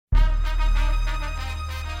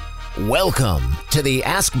Welcome to the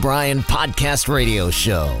Ask Brian podcast radio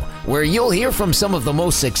show, where you'll hear from some of the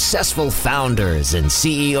most successful founders and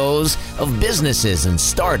CEOs of businesses and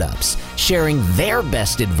startups, sharing their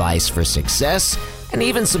best advice for success and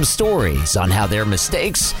even some stories on how their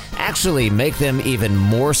mistakes actually make them even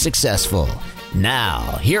more successful.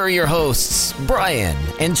 Now, here are your hosts, Brian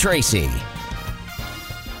and Tracy.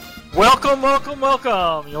 Welcome.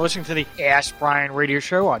 You're listening to the Ask Brian radio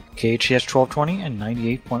show on KHTS 1220 and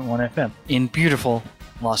 98.1 FM in beautiful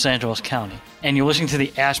Los Angeles County. And you're listening to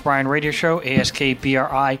the Ask Brian radio show,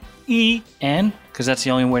 ASKBRIEN, because that's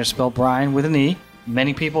the only way to spell Brian with an E.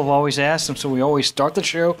 Many people have always asked them, so we always start the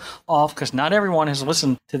show off, because not everyone has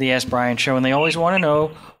listened to the Ask Brian show, and they always want to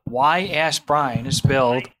know why Ask Brian is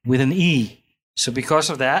spelled with an E. So because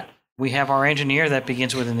of that, we have our engineer that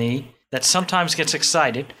begins with an E, that sometimes gets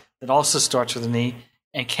excited, that also starts with an E,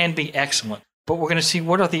 and can be excellent. But we're going to see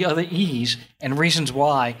what are the other E's and reasons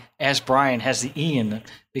why Ask Brian has the E in them.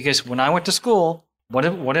 Because when I went to school, what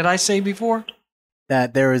did I say before?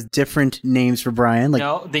 That there was different names for Brian.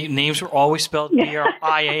 No, the names were always spelled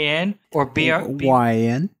B-R-I-A-N or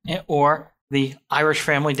Y-N. Or the Irish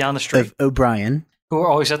family down the street. Of O'Brien. Who are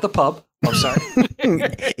always at the pub. Oh, sorry.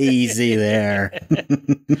 Easy there.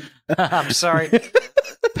 I'm sorry.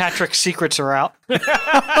 Patrick's secrets are out.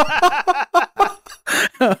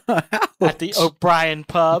 At the O'Brien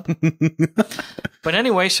pub. But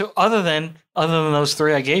anyway, so other than those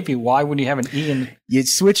three I gave you, why would you have an E in? You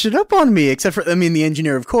switched it up on me, except for, the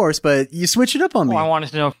engineer, of course, but you switched it up on me. I wanted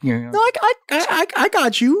to know. No, I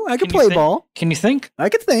got you. I can play ball. Can you think? I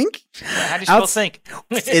can think. How do you spell think?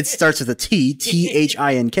 It starts with a T,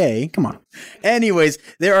 T-H-I-N-K. Come on. Anyways,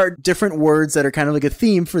 there are different words that are kind of like a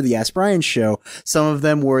theme for the Ask Brian show. Some of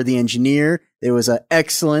them were the engineer. There was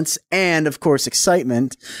excellence and, of course,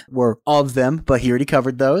 excitement were of them, but he already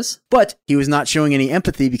covered those. But he was not showing any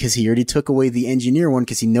empathy because he already took away the engineer one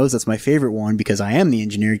because he knows that's my favorite one because I am the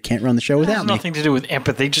engineer. He can't run the show without me. It has nothing to do with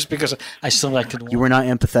empathy just because I selected one. You were not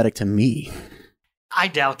empathetic to me. I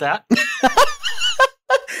doubt that.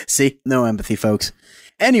 See? No empathy, folks.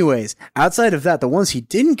 Anyways, outside of that, the ones he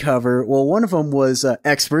didn't cover, well, one of them was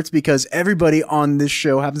experts because everybody on this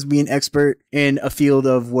show happens to be an expert in a field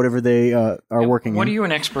of whatever they are working in. What are you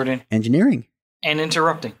an expert in? Engineering. And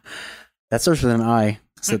interrupting. That starts with an I,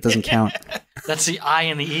 so it doesn't count. That's the I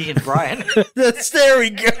and the E in Brian. There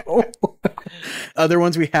we go. Other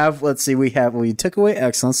ones we have, we took away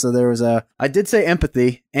excellence, so there was I did say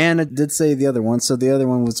empathy, and I did say the other one, so the other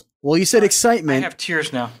one was, well, you said excitement. I have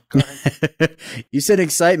tears now. Go ahead. You said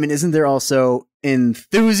excitement. Isn't there also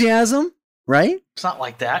enthusiasm, right? It's not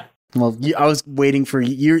like that. Well, I was waiting for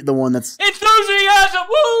you're the one that's... Enthusiasm!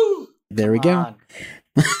 Woo! There we go.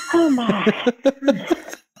 Oh, my.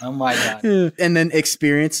 Oh, my God. And then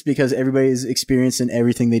experience, because everybody is experienced in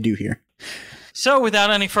everything they do here. So,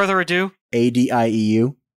 without any further ado...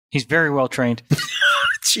 A-D-I-E-U. He's very well trained.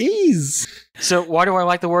 Jeez. So, why do I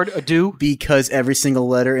like the word ado? Because every single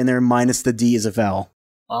letter in there minus the D is a vowel.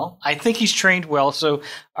 Well, I think he's trained well, so,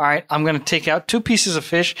 all right, I'm going to take out 2 pieces of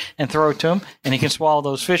fish and throw it to him, and he can swallow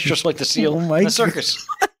those fish just like the seal in the circus.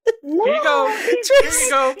 No. Here you go. Tracy, Here you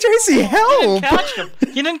go. Tracy, help.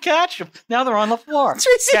 You didn't catch them. Now they're on the floor.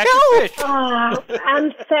 Tracy, catch help. your fish. Oh,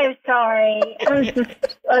 I'm so sorry. I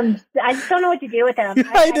just don't know what to do with them.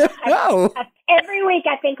 I don't know. Every week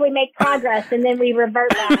I think we make progress and then we revert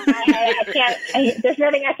back. I can't. There's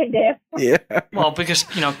nothing I can do. Yeah. Well, because,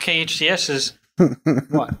 KHTS is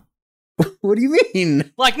what? What do you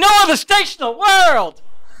mean? Like no other station in the world.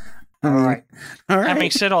 All right. All right. Having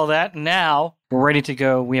said all that, now we're ready to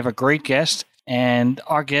go. We have a great guest, and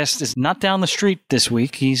our guest is not down the street this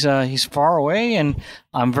week. He's far away, and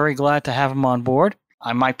I'm very glad to have him on board.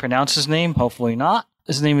 I might pronounce his name, hopefully not.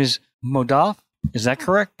 His name is Madhav. Is that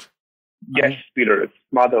correct? Yes, Peter. It's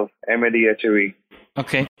Madhav, M-A-D-H-A-V.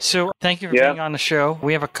 Okay, so thank you for being on the show.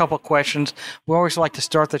 We have a couple questions. We always like to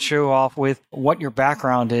start the show off with what your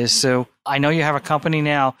background is. So I know you have a company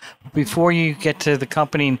now. Before you get to the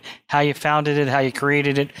company and how you founded it, how you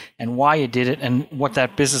created it, and why you did it, and what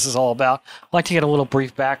that business is all about, I'd like to get a little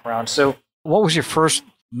brief background. So what was your first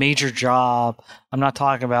major job? I'm not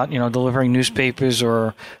talking about, delivering newspapers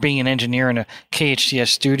or being an engineer in a KHTS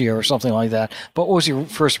studio or something like that. But what was your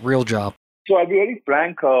first real job? So I'll be very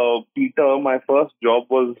frank, Peter. My first job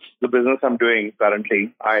was the business I'm doing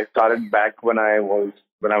currently. I started back when I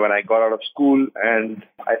got out of school, and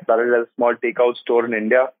I started as a small takeout store in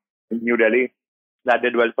India, in New Delhi. That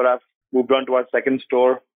did well for us. Moved on to our second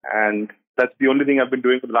store, and that's the only thing I've been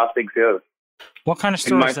doing for the last 6 years. What kind of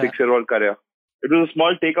store in my is that? 6-year-old career? It was a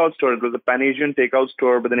small takeout store. It was a Pan-Asian takeout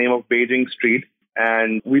store by the name of Beijing Street.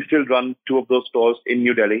 and we still run 2 of those stores in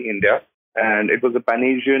New Delhi, India. And it was a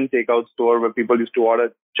Pan-Asian takeout store where people used to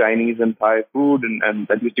order Chinese and Thai food, and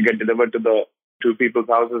that used to get delivered to people's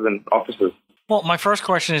houses and offices. Well, my first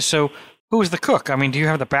question is, so who was the cook? I mean, do you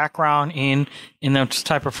have the background in those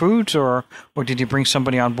type of foods, or did you bring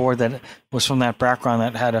somebody on board that was from that background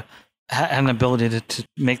that had an ability to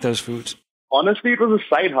make those foods? Honestly, it was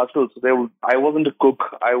a side hustle. So I wasn't a cook.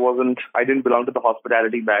 I didn't belong to the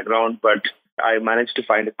hospitality background, but I managed to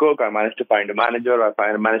find a cook. I managed to find a manager.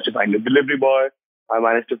 I managed to find a delivery boy. I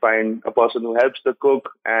managed to find a person who helps the cook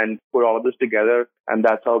and put all of this together. And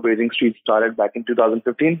that's how Beijing Street started back in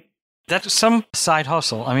 2015. That's some side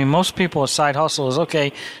hustle. I mean, most people, a side hustle is,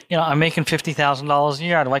 okay, I'm making $50,000 a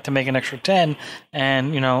year. I'd like to make an extra 10,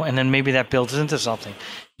 and then maybe that builds into something.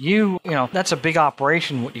 That's a big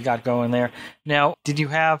operation, what you got going there. Now, did you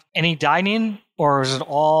have any dine-in, or is it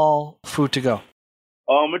all food to go?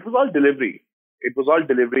 It was all delivery. It was all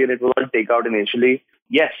delivery, and it was all takeout initially.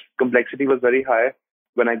 Yes, complexity was very high.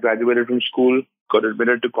 When I graduated from school, got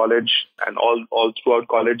admitted to college, and all throughout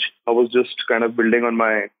college, I was just kind of building on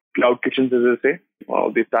my cloud kitchens, as they say.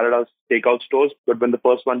 We started as takeout stores, but when the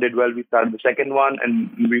first one did well, we started the second one,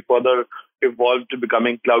 and we further evolved to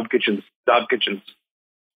becoming cloud kitchens, dark kitchens.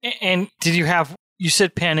 And you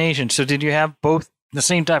said Pan-Asian, so did you have both the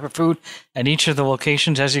same type of food at each of the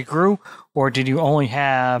locations as you grew, or did you only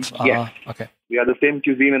have... Yes. Okay. We had the same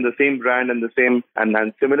cuisine and the same brand and the same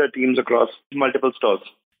and similar teams across multiple stores.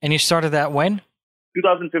 And you started that when?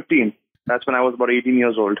 2015. That's when I was about 18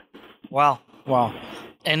 years old. Wow.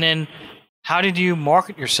 And then how did you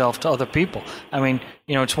market yourself to other people? I mean,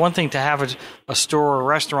 it's one thing to have a store or a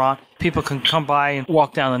restaurant. People can come by and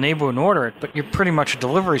walk down the neighborhood and order it, but you're pretty much a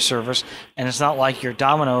delivery service, and it's not like you're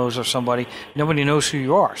Domino's or somebody. Nobody knows who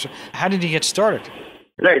you are. So how did you get started?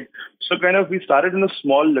 Right. So we started in a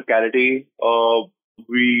small locality.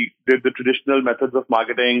 We did the traditional methods of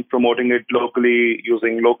marketing, promoting it locally,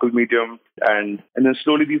 using local medium. And then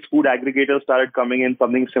slowly these food aggregators started coming in,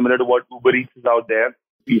 something similar to what Uber Eats is out there.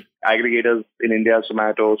 These aggregators in India,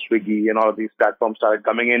 Zomato, Swiggy, and all of these platforms started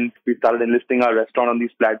coming in. We started enlisting our restaurant on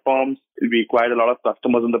these platforms. We acquired a lot of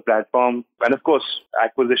customers on the platform. And of course,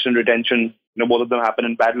 acquisition, retention, both of them happen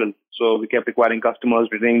in parallel. So we kept acquiring customers,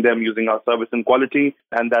 retaining them, using our service and quality.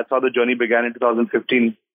 And that's how the journey began in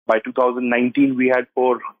 2015. By 2019, we had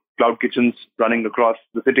 4 cloud kitchens running across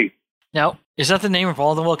the city. Now, is that the name of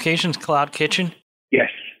all the locations, Cloud Kitchen? Yes,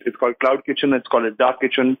 it's called Cloud Kitchen. It's called a dark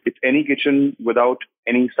kitchen. It's any kitchen without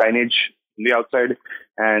any signage on the outside.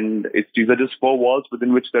 And these are just 4 walls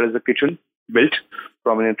within which there is a kitchen built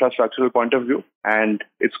from an infrastructural point of view. And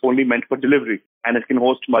it's only meant for delivery. And it can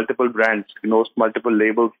host multiple brands, it can host multiple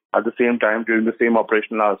labels at the same time during the same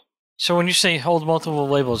operational hours. So when you say hold multiple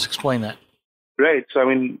labels, explain that. Right. So,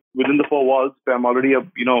 within the 4 walls, I'm already,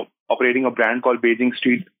 operating a brand called Beijing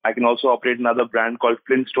Street. I can also operate another brand called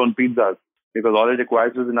Flintstone Pizzas, because all it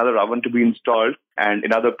requires is another oven to be installed and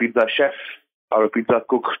another pizza chef or a pizza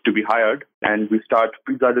cook to be hired. And we start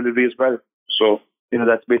pizza delivery as well. So,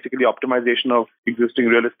 that's basically optimization of existing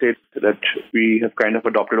real estate that we have kind of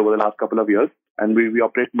adopted over the last couple of years. And we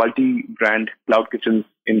operate multi-brand cloud kitchens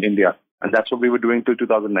in India. And that's what we were doing till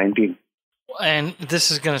 2019. And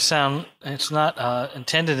this is going to sound, it's not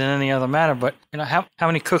intended in any other manner, but how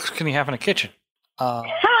many cooks can you have in a kitchen?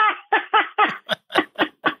 Right.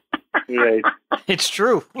 It's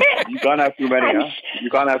true. You can't have too many, huh? You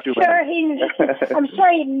can't have too many. I'm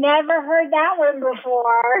sure you've never heard that one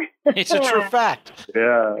before. It's a true fact.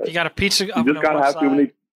 Yeah. You got a pizza You just can't have too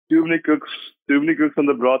many cooks. Too many cooks on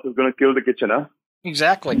the broth is going to kill the kitchen, huh?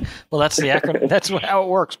 Exactly. Well, that's the acronym. That's how it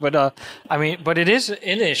works. But but it is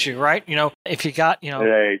an issue, right? If you got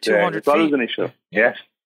 200 it's feet, always an issue. Yes.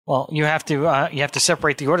 Well, you have to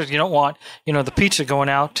separate the orders. You don't want the pizza going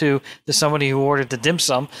out to somebody who ordered the dim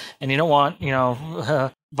sum, and you don't want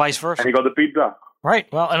vice versa. And you got the pizza. Right.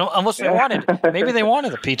 Well, unless they wanted, maybe they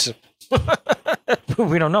wanted the pizza.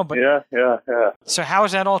 We don't know. But yeah. So how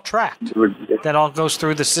is that all tracked? That all goes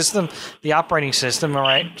through the system, the operating system, all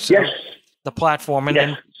right? So, yes. The platform, and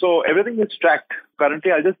then so everything is tracked.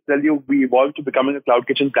 Currently, I'll just tell you, we evolved to becoming a cloud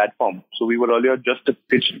kitchen platform. So we were earlier just a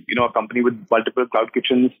company with multiple cloud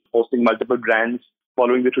kitchens, hosting multiple brands,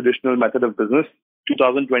 following the traditional method of business.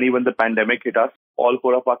 2020, when the pandemic hit us, all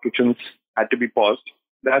 4 of our kitchens had to be paused.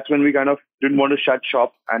 That's when we kind of didn't want to shut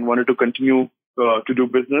shop and wanted to continue to do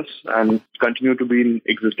business and continue to be in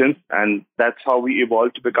existence. And that's how we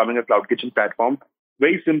evolved to becoming a cloud kitchen platform.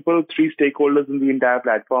 Very simple, 3 stakeholders in the entire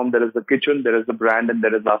platform. There is the kitchen, there is the brand, and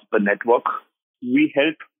there is us, the network. We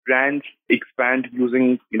help brands expand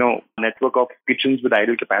using, a network of kitchens with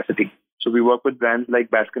idle capacity. So we work with brands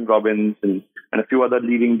like Baskin-Robbins and a few other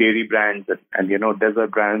leading dairy brands and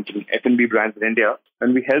dessert brands and F&B brands in India.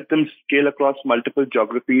 And we help them scale across multiple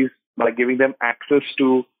geographies by giving them access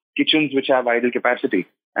to kitchens which have idle capacity.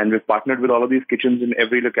 And we've partnered with all of these kitchens in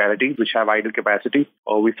every locality which have idle capacity,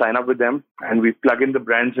 or we sign up with them and we plug in the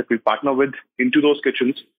brands that we partner with into those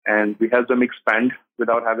kitchens, and we help them expand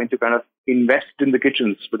without having to kind of invest in the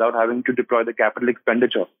kitchens, without having to deploy the capital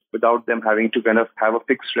expenditure, without them having to kind of have a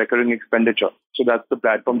fixed recurring expenditure. So that's the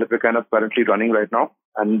platform that we're kind of currently running right now,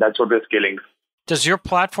 and that's what we're scaling. Does your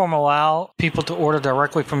platform allow people to order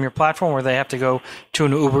directly from your platform, or they have to go to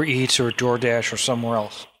an Uber Eats or a DoorDash or somewhere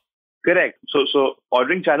else? Correct. So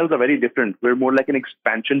ordering channels are very different. We're more like an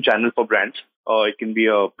expansion channel for brands. It can be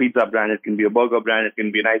a pizza brand, it can be a burger brand, it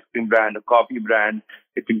can be an ice cream brand, a coffee brand,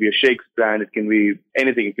 it can be a shakes brand, it can be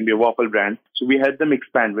anything, it can be a waffle brand. So we help them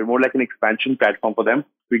expand. We're more like an expansion platform for them.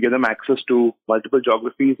 We give them access to multiple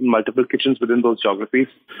geographies and multiple kitchens within those geographies,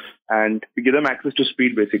 and we give them access to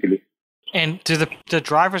speed basically. And do the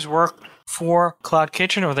drivers work for Cloud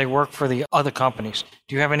Kitchen, or they work for the other companies?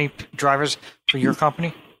 Do you have any drivers for your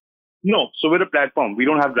company? No. So we're a platform. We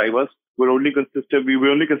don't have drivers. We only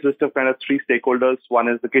consist of kind of three stakeholders. One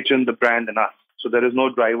is the kitchen, the brand, and us. So there is no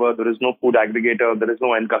driver, there is no food aggregator, there is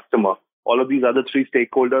no end customer. All of these other three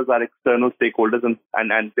stakeholders are external stakeholders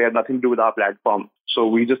and they have nothing to do with our platform. So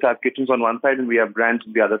we just have kitchens on one side and we have brands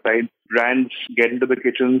on the other side. Brands get into the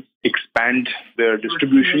kitchens, expand their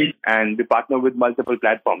distribution, and they partner with multiple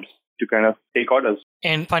platforms to kind of take orders.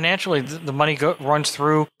 And financially, the money runs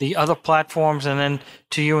through the other platforms and then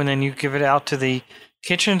to you, and then you give it out to the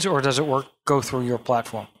kitchens, or does it go through your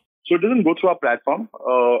platform? So it doesn't go through our platform.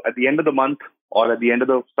 At the end of the month or at the end of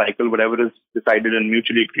the cycle, whatever is decided and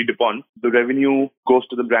mutually agreed upon, the revenue goes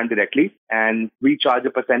to the brand directly, and we charge a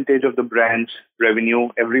percentage of the brand's revenue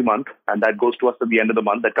every month, and that goes to us at the end of the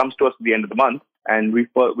month. That comes to us at the end of the month, and we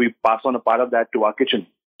pass on a part of that to our kitchen.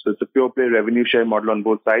 So it's a pure play revenue share model on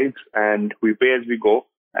both sides, and we pay as we go,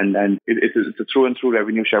 and it's a through and through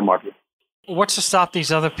revenue share model. What's to stop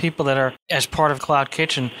these other people that are as part of Cloud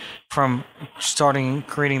Kitchen from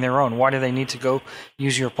creating their own? Why do they need to go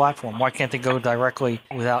use your platform? Why can't they go directly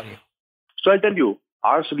without you? So I'll tell you,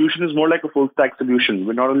 our solution is more like a full stack solution.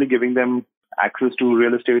 We're not only giving them access to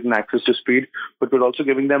real estate and access to speed, but we're also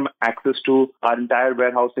giving them access to our entire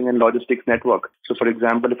warehousing and logistics network. So for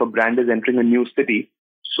example, if a brand is entering a new city,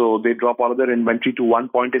 so they drop all of their inventory to one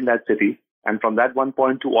point in that city. And from that one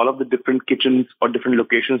point to all of the different kitchens or different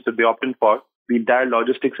locations that they opt in for, the entire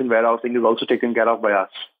logistics and warehousing is also taken care of by us.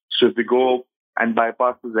 So if we go and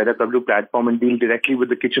bypass the ZFW platform and deal directly with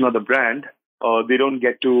the kitchen or the brand, they don't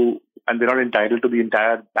get to, and they're not entitled to the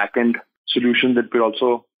entire back-end solution that we're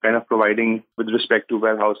also kind of providing with respect to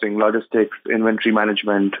warehousing, logistics, inventory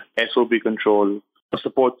management, SOP control,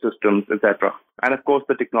 support systems, etc. And of course,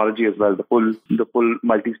 the technology as well, the full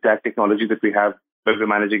multi-stack technology that we have, where we're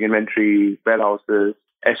managing inventory, warehouses,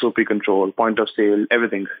 SOP control, point of sale,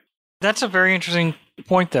 everything. That's a very interesting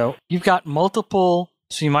point, though. You've got multiple,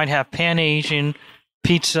 so you might have Pan Asian,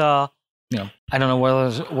 pizza, I don't know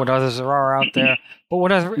what others there are out there, but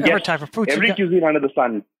whatever type of food. Every cuisine under the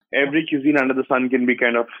sun can be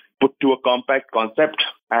kind of put to a compact concept,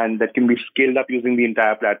 and that can be scaled up using the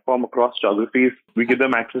entire platform across geographies. We give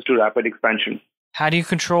them access to rapid expansion. How do you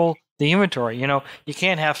control the inventory? You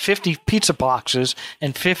can't have 50 pizza boxes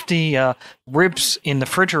and 50 ribs in the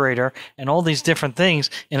refrigerator and all these different things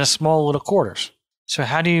in a small little quarters. So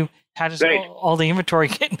how does all the inventory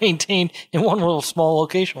get maintained in one little small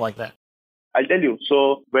location like that? I'll tell you.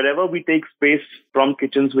 So wherever we take space from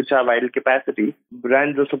kitchens which have idle capacity,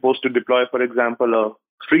 brands are supposed to deploy, for example, a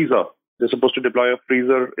freezer. They're supposed to deploy a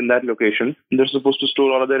freezer in that location. They're supposed to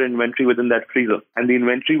store all of their inventory within that freezer. And the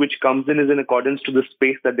inventory which comes in is in accordance to the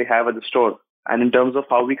space that they have at the store. And in terms of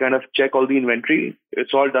how we kind of check all the inventory,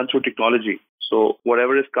 it's all done through technology. So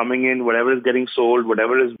whatever is coming in, whatever is getting sold,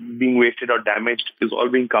 whatever is being wasted or damaged is all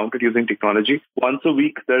being counted using technology. Once a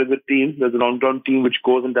week, there's a long-term team which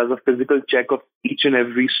goes and does a physical check of each and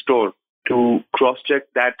every store to cross-check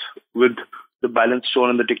that with the balance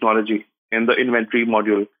shown in the technology in the inventory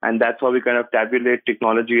module. And that's how we kind of tabulate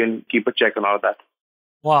technology and keep a check on all of that.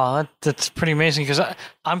 Wow, that's pretty amazing, because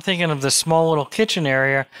I'm thinking of the small little kitchen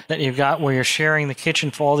area that you've got where you're sharing the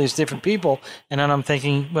kitchen for all these different people. And then I'm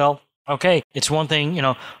thinking, well, okay, it's one thing,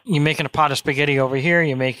 you're making a pot of spaghetti over here,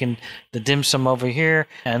 you're making the dim sum over here,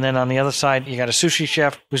 and then on the other side, you got a sushi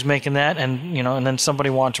chef who's making that, and and then somebody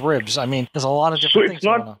wants ribs. I mean, there's a lot of different things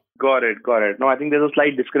going on. Got it. No, I think there's a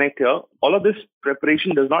slight disconnect here. All of this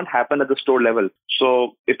preparation does not happen at the store level.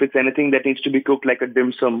 So if it's anything that needs to be cooked like a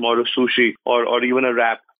dim sum or a sushi or even a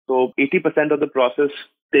wrap, So 80% of the process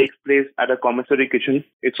takes place at a commissary kitchen.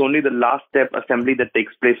 It's only the last step assembly that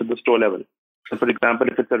takes place at the store level. So for example,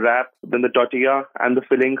 if it's a wrap, then the tortilla and the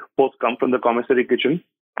filling both come from the commissary kitchen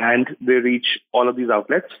and they reach all of these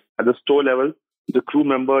outlets. At the store level, the crew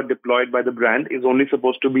member deployed by the brand is only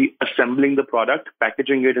supposed to be assembling the product,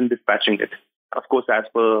 packaging it, and dispatching it. Of course, as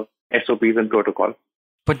per SOPs and protocol.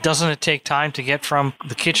 But doesn't it take time to get from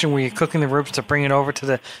the kitchen where you're cooking the ribs to bring it over to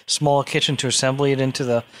the small kitchen to assemble it into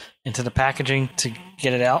the packaging to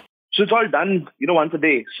get it out? So it's all done, once a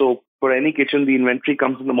day. So for any kitchen, the inventory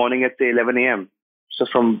comes in the morning at say 11 a.m.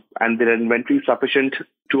 And the inventory is sufficient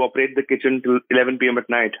to operate the kitchen till 11 p.m. at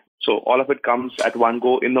night. So all of it comes at one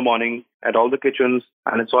go in the morning at all the kitchens,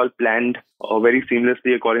 and it's all planned very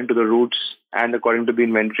seamlessly according to the routes and according to the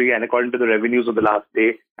inventory and according to the revenues of the last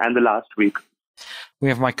day and the last week. We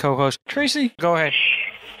have my co-host, Tracy. Go ahead.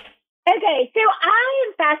 Okay, so I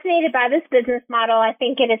am fascinated by this business model. I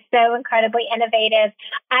think it is so incredibly innovative.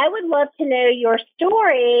 I would love to know your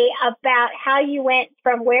story about how you went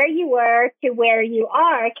from where you were to where you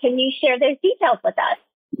are. Can you share those details with us?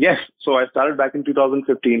 Yes. So I started back in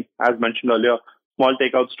 2015, as mentioned earlier. Small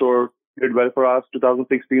takeout store, did well for us.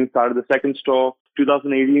 2016 started the second store.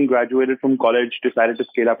 2018 graduated from college, decided to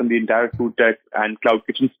scale up in the entire food tech and cloud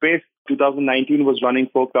kitchen space. 2019 was running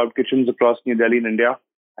 4 cloud kitchens across New Delhi in India.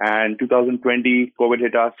 And 2020, COVID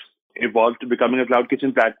hit us, evolved to becoming a cloud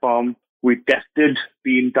kitchen platform. We tested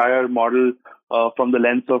the entire model from the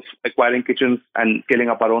lens of acquiring kitchens and scaling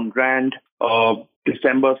up our own brand.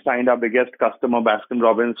 December signed our biggest customer,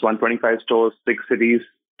 Baskin-Robbins, 125 stores, 6 cities.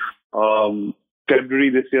 February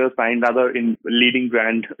this year signed another leading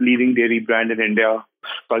dairy brand in India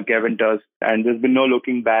called Kevinter's. And there's been no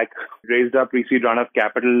looking back. Raised our pre-seed round of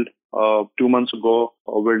capital 2 months ago.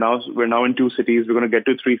 We're now in 2 cities. We're going to get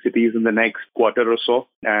to 3 cities in the next quarter or so.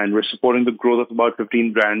 And we're supporting the growth of about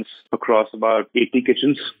 15 brands across about 80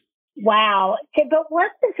 kitchens. Wow. So, but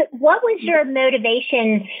what was your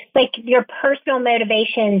motivation, like your personal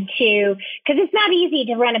motivation to, because it's not easy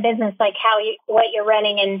to run a business like what you're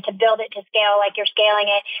running and to build it to scale like you're scaling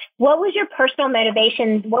it. What was your personal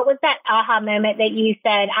motivation? What was that aha moment that you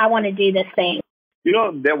said, I want to do this thing?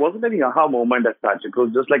 There wasn't any aha moment as such. It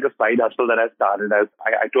was just like a side hustle that I started.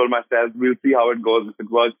 I told myself, we'll see how it goes. If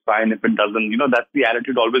it works, fine. If it doesn't, that's the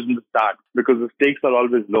attitude always in the start because the stakes are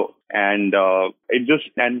always low. And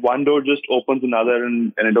and one door just opens another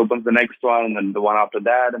and it opens the next one and then the one after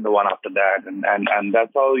that and the one after that. And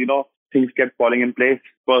that's how, things kept falling in place.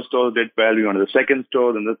 First store did well. We went to the second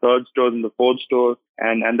store, then the third store, then the fourth store.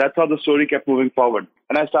 And that's how the story kept moving forward.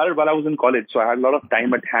 And I started while I was in college. So I had a lot of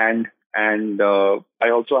time at hand. And I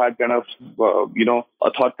also had kind of,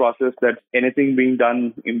 a thought process that anything being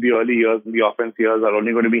done in the early years, in the offense years, are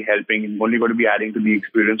only going to be helping, only going to be adding to the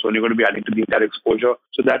experience, only going to be adding to the entire exposure.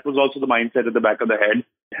 So that was also the mindset at the back of the head.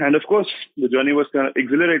 And of course, the journey was kind of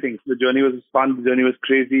exhilarating. The journey was fun. The journey was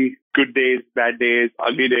crazy. Good days, bad days,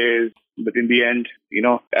 ugly days. But in the end,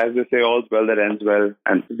 as they say, all's well that ends well.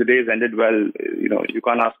 And if the days ended well, you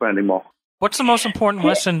can't ask for anything more. What's the most important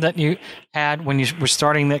lesson that you had when you were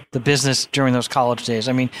starting the business during those college days?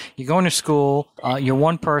 I mean, you're going to school, you're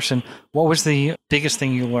one person. What was the biggest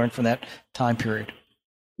thing you learned from that time period?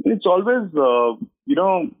 It's always, the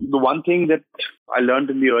one thing that I learned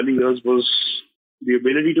in the early years was the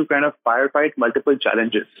ability to kind of firefight multiple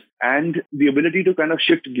challenges and the ability to kind of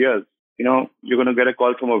shift gears. You're going to get a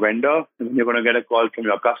call from a vendor, and then you're going to get a call from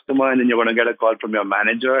your customer, and then you're going to get a call from your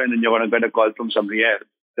manager, and then you're going to get a call from somebody else.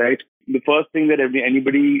 Right? The first thing that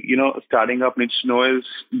anybody, starting up needs to know is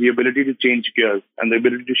the ability to change gears and the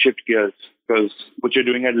ability to shift gears. Because what you're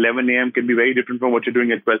doing at 11 a.m. can be very different from what you're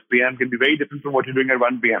doing at 12 p.m., can be very different from what you're doing at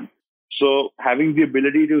 1 p.m. So having the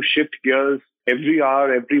ability to shift gears every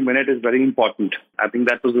hour, every minute is very important. I think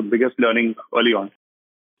that was the biggest learning early on.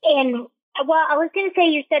 And, well, I was going to say,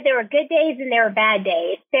 you said there were good days and there were bad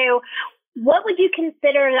days. So what would you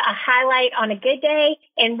consider a highlight on a good day,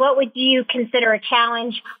 and what would you consider a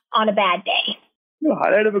challenge on a bad day? The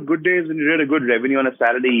highlight of a good day is when you did a good revenue on a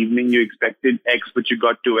Saturday evening. You expected X, but you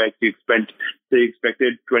got 2X. You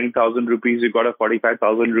expected 20,000 rupees. You got a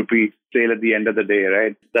 45,000 rupee sale at the end of the day,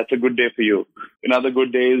 right? That's a good day for you. Another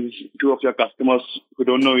good day is 2 of your customers who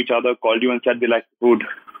don't know each other called you and said they like food.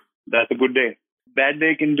 That's a good day. Bad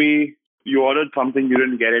day can be you ordered something, you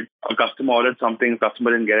didn't get it. A customer ordered something, a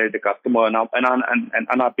customer didn't get it. A customer, an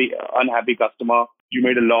unhappy customer, you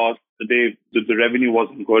made a loss. The revenue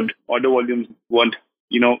wasn't good. Order volumes weren't,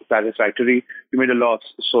 satisfactory. You made a loss.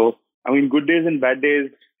 So, good days and bad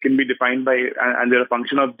days, can be defined by, and they're a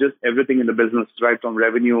function of just everything in the business, right from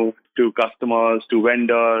revenue to customers to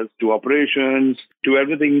vendors to operations to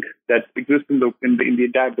everything that exists in the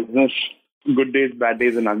entire business. Good days, bad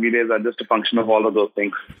days, and ugly days are just a function of all of those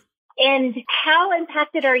things. And how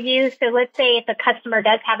impacted are you? So let's say if a customer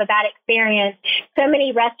does have a bad experience, so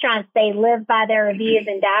many restaurants, they live by their reviews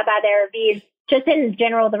and die by their reviews. Just in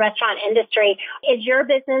general, the restaurant industry, is your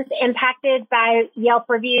business impacted by Yelp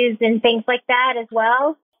reviews and things like that as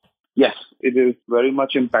well? Yes, it is very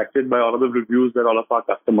much impacted by all of the reviews that all of our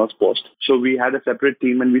customers post. So we had a separate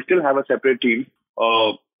team, and we still have a separate team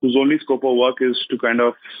whose only scope of work is to kind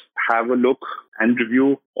of have a look and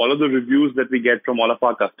review all of the reviews that we get from all of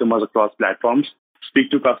our customers across platforms, speak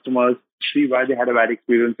to customers, see why they had a bad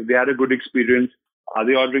experience. If they had a good experience, are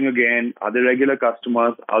they ordering again? Are they regular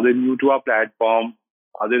customers? Are they new to our platform?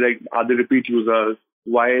 Are they repeat users?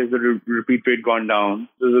 Why is the repeat rate gone down?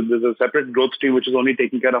 There's a separate growth team which is only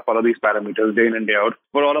taking care of all of these parameters day in and day out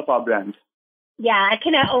for all of our brands. Yeah, I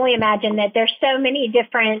can only imagine that there's so many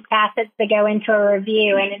different facets that go into a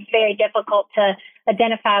review, and it's very difficult to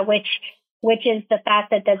identify which is the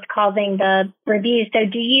facet that's causing the review. So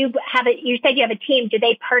you said you have a team. Do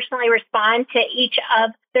they personally respond to each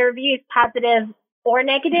of the reviews, positive or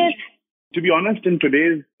negative? To be honest, in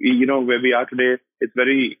today's, where we are today, it's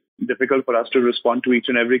very difficult for us to respond to each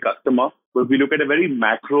and every customer. But we look at a very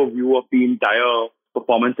macro view of the entire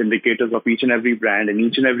performance indicators of each and every brand and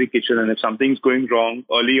each and every kitchen. And if something's going wrong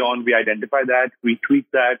early on, we identify that, we tweak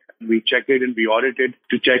that, we check it and we audit it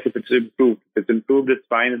to check if it's improved. If it's improved, it's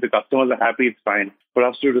fine. If the customers are happy, it's fine. For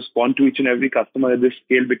us to respond to each and every customer at this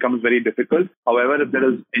scale becomes very difficult. However, if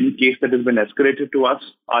there is any case that has been escalated to us,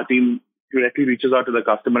 our team directly reaches out to the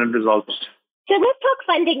customer and resolves it. So let's talk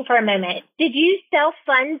funding for a moment. Did you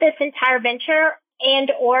self-fund this entire venture, and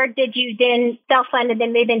or did you then self-fund and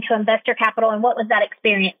then move into investor capital, and what was that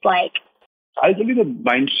experience like? I'll tell you the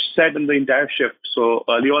mindset and the entire shift. So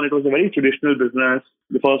early on, it was a very traditional business.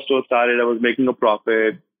 The first store started, I was making a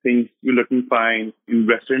profit. Things were looking fine.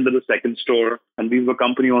 Invested into the second store, and these were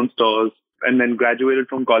company-owned stores. And then graduated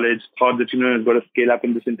from college, thought that, I've got to scale up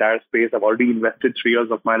in this entire space. I've already invested 3 years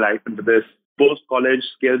of my life into this. Post-college,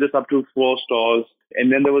 scaled this up to 4 stores.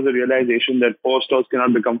 And then there was a realization that 4 stores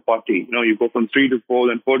cannot become 40. You go from 3 to 4,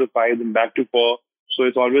 then 4 to 5, then back to 4. So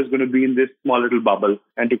it's always going to be in this small little bubble.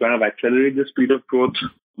 And to kind of accelerate the speed of growth,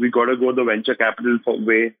 we got to go the venture capital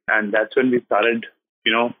way. And that's when we started,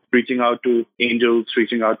 reaching out to angels,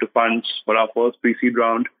 reaching out to funds for our first pre-seed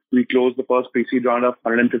round. We closed the first pre-seed round of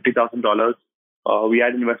 $150,000. We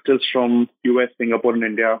had investors from US, Singapore, and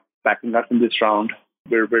India backing us in this round.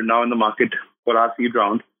 We're now in the market for our seed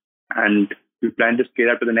round, and we plan to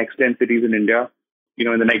scale up to the next 10 cities in India,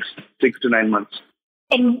 in the next 6 to 9 months.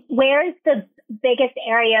 And where is the biggest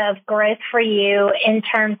area of growth for you in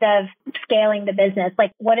terms of scaling the business?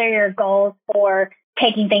 Like, what are your goals for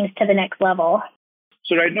taking things to the next level?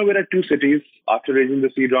 So right now we're at 2 cities. After raising the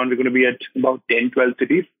seed round, we're going to be at about 10, 12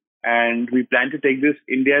 cities. And we plan to take this.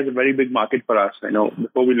 India is a very big market for us. I know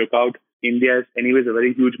before we look out, India is anyways a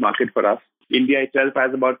very huge market for us. India itself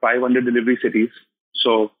has about 500 delivery cities.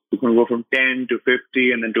 So we can go from 10 to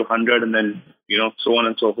 50 and then to 100 and then, so on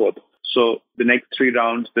and so forth. So the next 3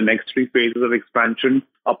 rounds, the next 3 phases of expansion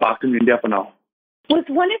are parked in India for now. Was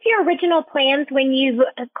one of your original plans when you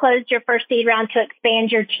closed your first seed round to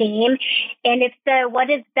expand your team? And if so, what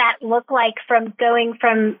does that look like from going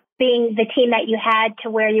from being the team that you had to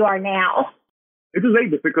where you are now? It was very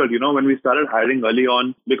difficult, when we started hiring early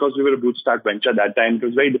on, because we were a bootstrap venture at that time, it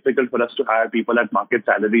was very difficult for us to hire people at market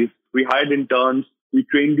salaries. We hired interns, we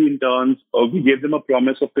trained the interns, we gave them a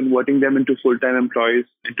promise of converting them into full-time employees,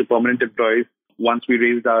 into permanent employees once we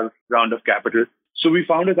raised our round of capital. So we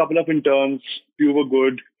found a couple of interns, few were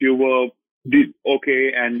good, few did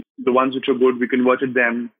okay, and the ones which were good, we converted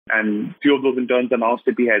them, and few of those interns are now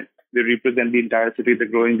city heads. They represent the entire city. They're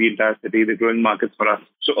growing the entire city. They're growing markets for us.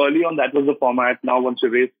 So early on, that was the format. Now, once we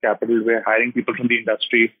raised capital, we're hiring people from the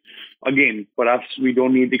industry. Again, for us, we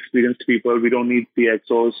don't need experienced people. We don't need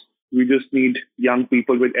CXOs. We just need young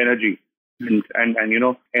people with energy. And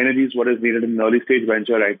energy is what is needed in an early stage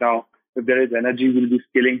venture right now. If there is energy, we'll be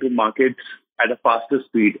scaling to markets at a faster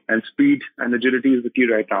speed. And speed and agility is the key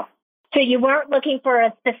right now. So you weren't looking for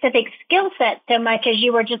a specific skill set so much as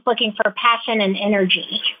you were just looking for passion and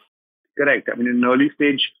energy. Correct. I mean, in an early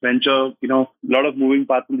stage venture, a lot of moving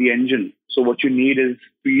parts in the engine. So what you need is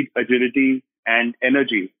speed, agility, and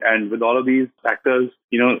energy. And with all of these factors,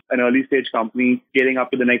 an early stage company getting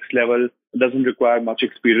up to the next level doesn't require much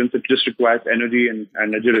experience. It just requires energy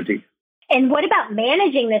and agility. And what about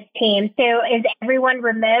managing this team? So is everyone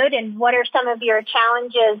remote, and what are some of your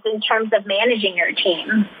challenges in terms of managing your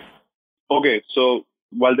team? Okay, so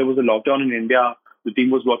while there was a lockdown in India, the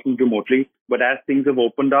team was working remotely. But as things have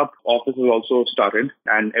opened up, office has also started,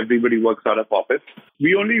 and everybody works out of office.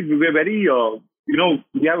 We're very, we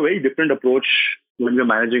have a very different approach when we're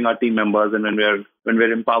managing our team members and when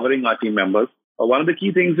we're empowering our team members. One of the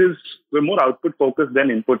key things is we're more output focused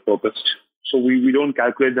than input focused. So we don't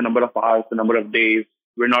calculate the number of hours, the number of days.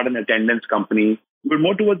 We're not an attendance company. We're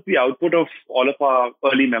more towards the output of all of our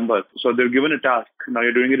early members. So they're given a task. Now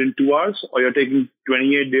you're doing it in 2 hours or you're taking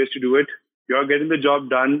 28 days to do it. You're getting the job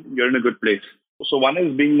done. You're in a good place. So one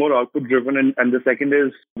is being more output driven. And the second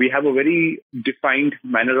is we have a very defined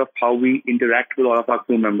manner of how we interact with all of our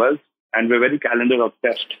crew members. And we're very calendar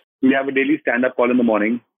obsessed. We have a daily stand-up call in the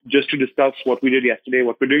morning just to discuss what we did yesterday,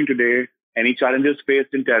 what we're doing today, any challenges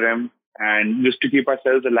faced in interim, and just to keep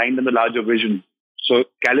ourselves aligned in the larger vision. So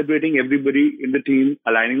calibrating everybody in the team,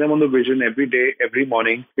 aligning them on the vision every day, every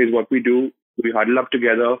morning is what we do. We huddle up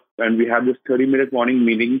together and we have this 30-minute morning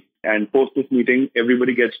meeting, and post this meeting,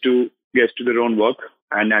 everybody gets to their own work,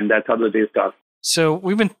 and that's how the day starts. So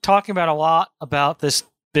we've been talking about a lot about this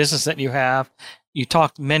business that you have. You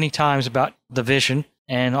talked many times about the vision,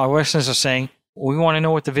 and our listeners are saying, we want to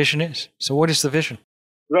know what the vision is. So what is the vision?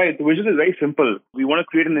 Right. The vision is very simple. We want to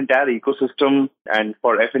create an entire ecosystem. And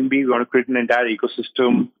for F&B, we want to create an entire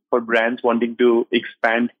ecosystem for brands wanting to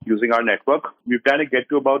expand using our network. We plan to get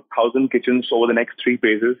to about 1,000 kitchens over the next 3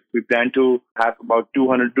 phases. We plan to have about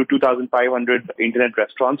 200 to 2,500 internet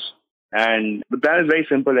restaurants. And the plan is very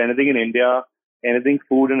simple. Anything in India, anything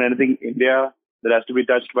food and anything India that has to be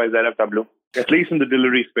touched by ZFW, at least in the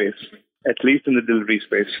delivery space.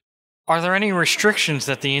 Are there any restrictions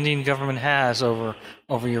that the Indian government has over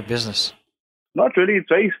your business? Not really. It's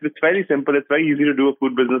very simple. It's very easy to do a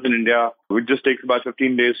food business in India. It just takes about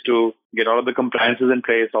 15 days to get all of the compliances in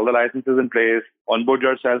place, all the licenses in place, onboard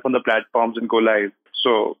yourself on the platforms and go live.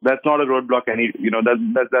 So that's not a roadblock.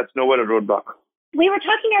 That's nowhere a roadblock. We were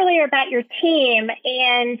talking earlier about your team,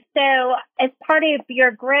 and so as part of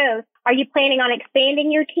your growth, are you planning on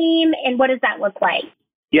expanding your team, and what does that look like?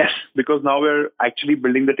 Yes, because now we're actually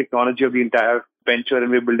building the technology of the entire venture, and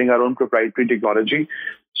we're building our own proprietary technology.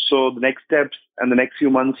 So the next steps and the next few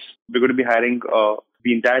months, we're going to be hiring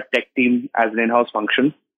the entire tech team as an in-house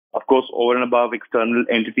function. Of course, over and above external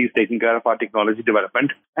entities taking care of our technology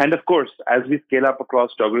development. And of course, as we scale up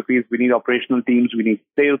across geographies, we need operational teams, we need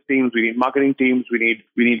sales teams, we need marketing teams, we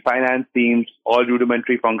need finance teams, all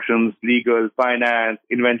rudimentary functions, legal, finance,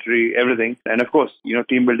 inventory, everything. And of course,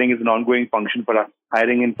 team building is an ongoing function for us.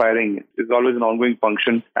 Hiring and firing is always an ongoing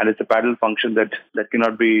function, and it's a parallel function that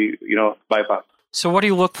cannot be, bypassed. So what do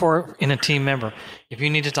you look for in a team member? If you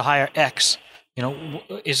needed to hire X,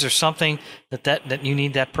 is there something that you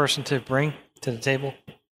need that person to bring to the table?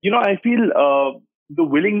 I feel the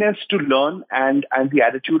willingness to learn and the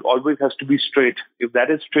attitude always has to be straight. If that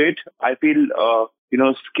is straight, I feel,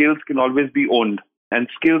 skills can always be owned, and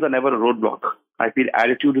skills are never a roadblock. I feel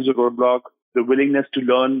attitude is a roadblock. The willingness to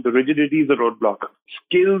learn, the rigidity is a roadblock.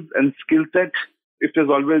 Skills and skill set, if there's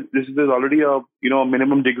already a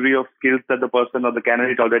minimum degree of skills that the person or the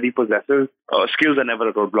candidate already possesses, skills are never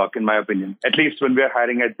a roadblock, in my opinion. At least when we're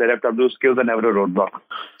hiring at ZFW, skills are never a roadblock.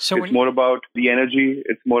 So it's more about the energy,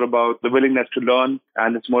 it's more about the willingness to learn,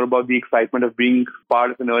 and it's more about the excitement of being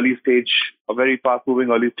part of an early stage, a very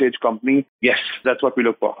fast-moving early stage company. Yes, that's what we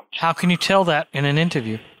look for. How can you tell that in an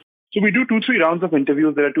interview? So we do 2-3 rounds of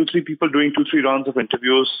interviews. There are 2-3 people doing 2-3 rounds of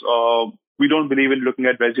interviews. We don't believe in looking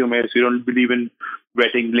at resumes. We don't believe in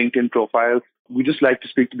vetting LinkedIn profiles. We just like to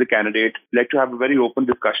speak to the candidate. We like to have a very open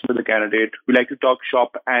discussion with the candidate. We like to talk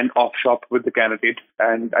shop and off shop with the candidate.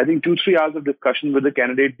 And I think 2-3 hours of discussion with the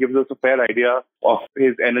candidate gives us a fair idea of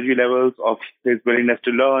his energy levels, of his willingness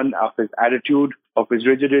to learn, of his attitude, of his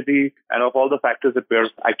rigidity, and of all the factors that we're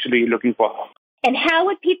actually looking for. And how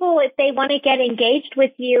would people, if they want to get engaged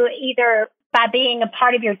with you, either by being a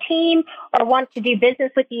part of your team or want to do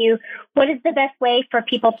business with you, what is the best way for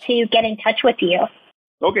people to get in touch with you?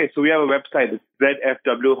 Okay, so we have a website. It's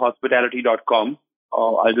zfwhospitality.com.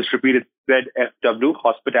 I'll just repeat it,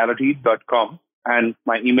 zfwhospitality.com. And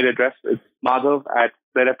my email address is Madhav at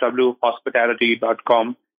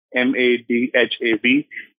zfwhospitality.com, MADHAV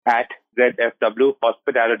at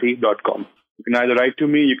zfwhospitality.com. You can either write to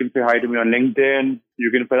me, you can say hi to me on LinkedIn,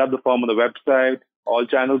 you can fill out the form on the website. All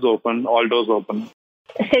channels open, all doors open.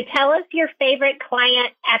 So tell us your favorite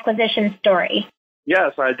client acquisition story.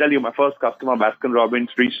 Yeah, so I'll tell you, my first customer, Baskin Robbins,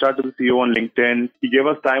 reached out to the CEO on LinkedIn. He gave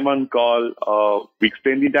us time on call. We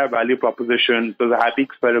explained the entire value proposition. It was a happy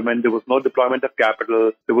experiment. There was no deployment of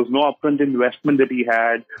capital. There was no upfront investment that he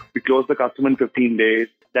had. We closed the customer in 15 days.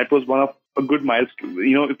 That was one of a good milestone.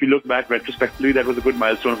 If you look back retrospectively, that was a good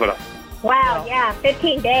milestone for us. Wow, yeah,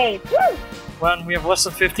 15 days. Woo! Well, we have less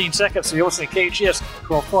than 15 seconds, so you're listening to KHS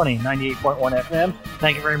 1220, 98.1 FM.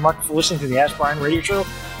 Thank you very much for listening to the Ask Brian Radio Show.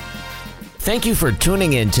 Thank you for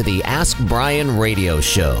tuning in to the Ask Brian Radio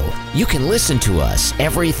Show. You can listen to us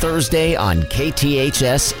every Thursday on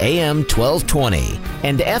KTHS AM 1220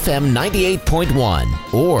 and FM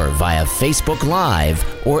 98.1 or via Facebook Live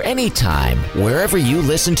or anytime wherever you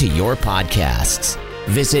listen to your podcasts.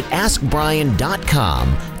 Visit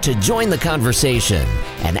AskBrian.com to join the conversation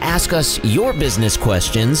and ask us your business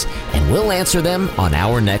questions, and we'll answer them on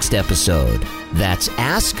our next episode. That's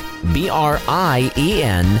AskBrien.com.